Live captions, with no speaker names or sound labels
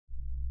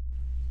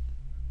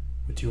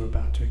What you're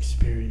about to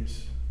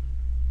experience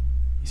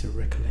is a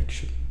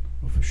recollection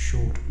of a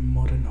short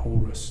modern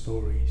horror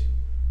stories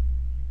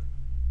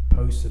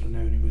posted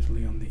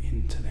anonymously on the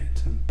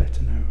internet and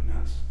better known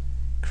as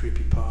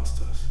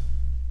creepypastas.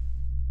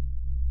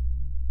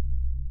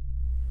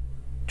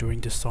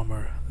 During the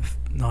summer of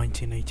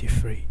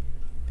 1983,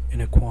 in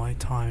a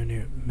quiet town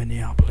near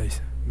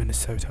Minneapolis,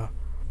 Minnesota,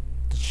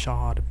 the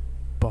charred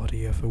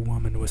body of a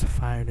woman was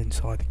found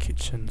inside the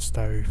kitchen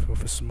stove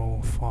of a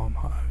small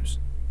farmhouse.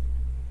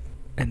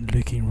 And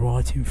looking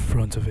right in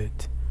front of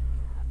it,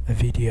 a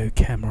video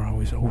camera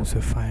was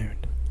also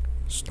found,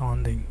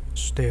 standing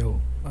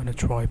still on a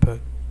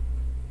tripod,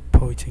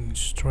 pointing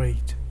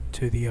straight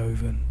to the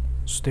oven,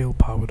 still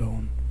powered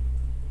on.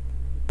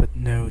 But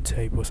no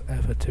tape was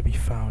ever to be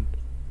found.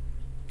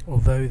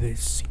 Although the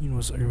scene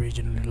was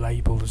originally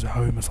labelled as a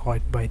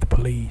homicide by the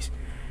police,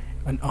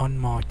 an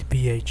unmarked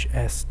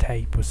VHS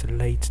tape was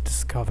later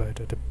discovered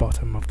at the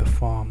bottom of the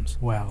farm's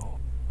well,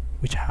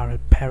 which had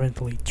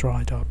apparently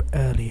dried up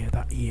earlier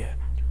that year.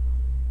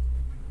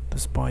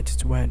 Despite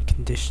its worn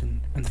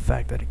condition and the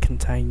fact that it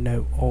contained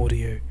no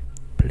audio,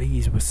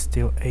 police were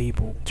still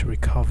able to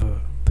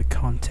recover the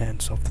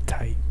contents of the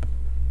tape.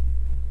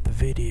 The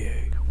video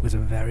was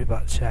in very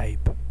bad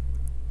shape.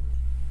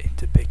 It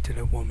depicted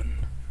a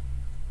woman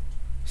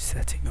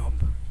setting up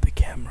the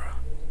camera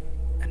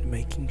and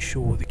making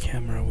sure the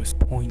camera was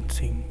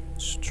pointing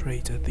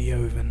straight at the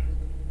oven.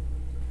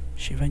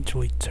 She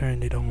eventually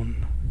turned it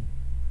on,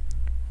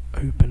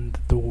 opened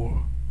the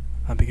door,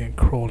 and began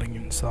crawling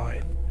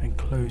inside and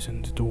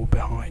closing the door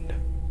behind.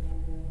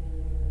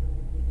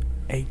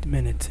 8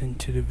 minutes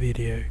into the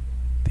video,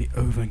 the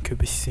oven could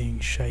be seen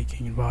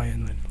shaking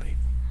violently.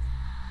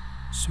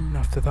 Soon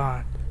after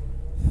that,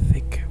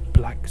 thick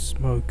black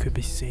smoke could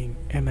be seen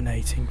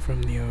emanating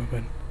from the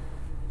oven,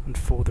 and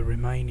for the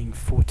remaining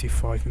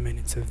 45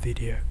 minutes of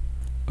video,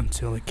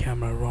 until the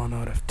camera ran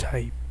out of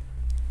tape,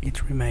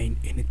 it remained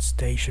in its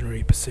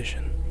stationary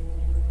position.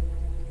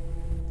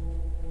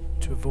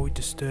 To avoid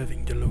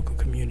disturbing the local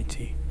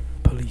community,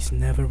 police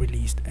never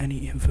released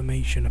any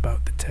information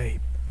about the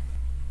tape.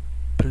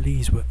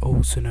 Police were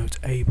also not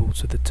able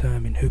to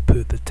determine who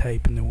put the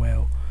tape in the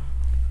well,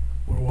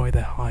 or why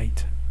the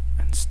height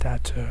and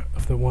stature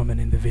of the woman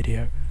in the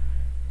video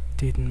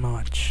didn't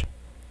match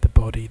the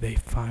body they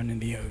found in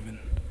the oven.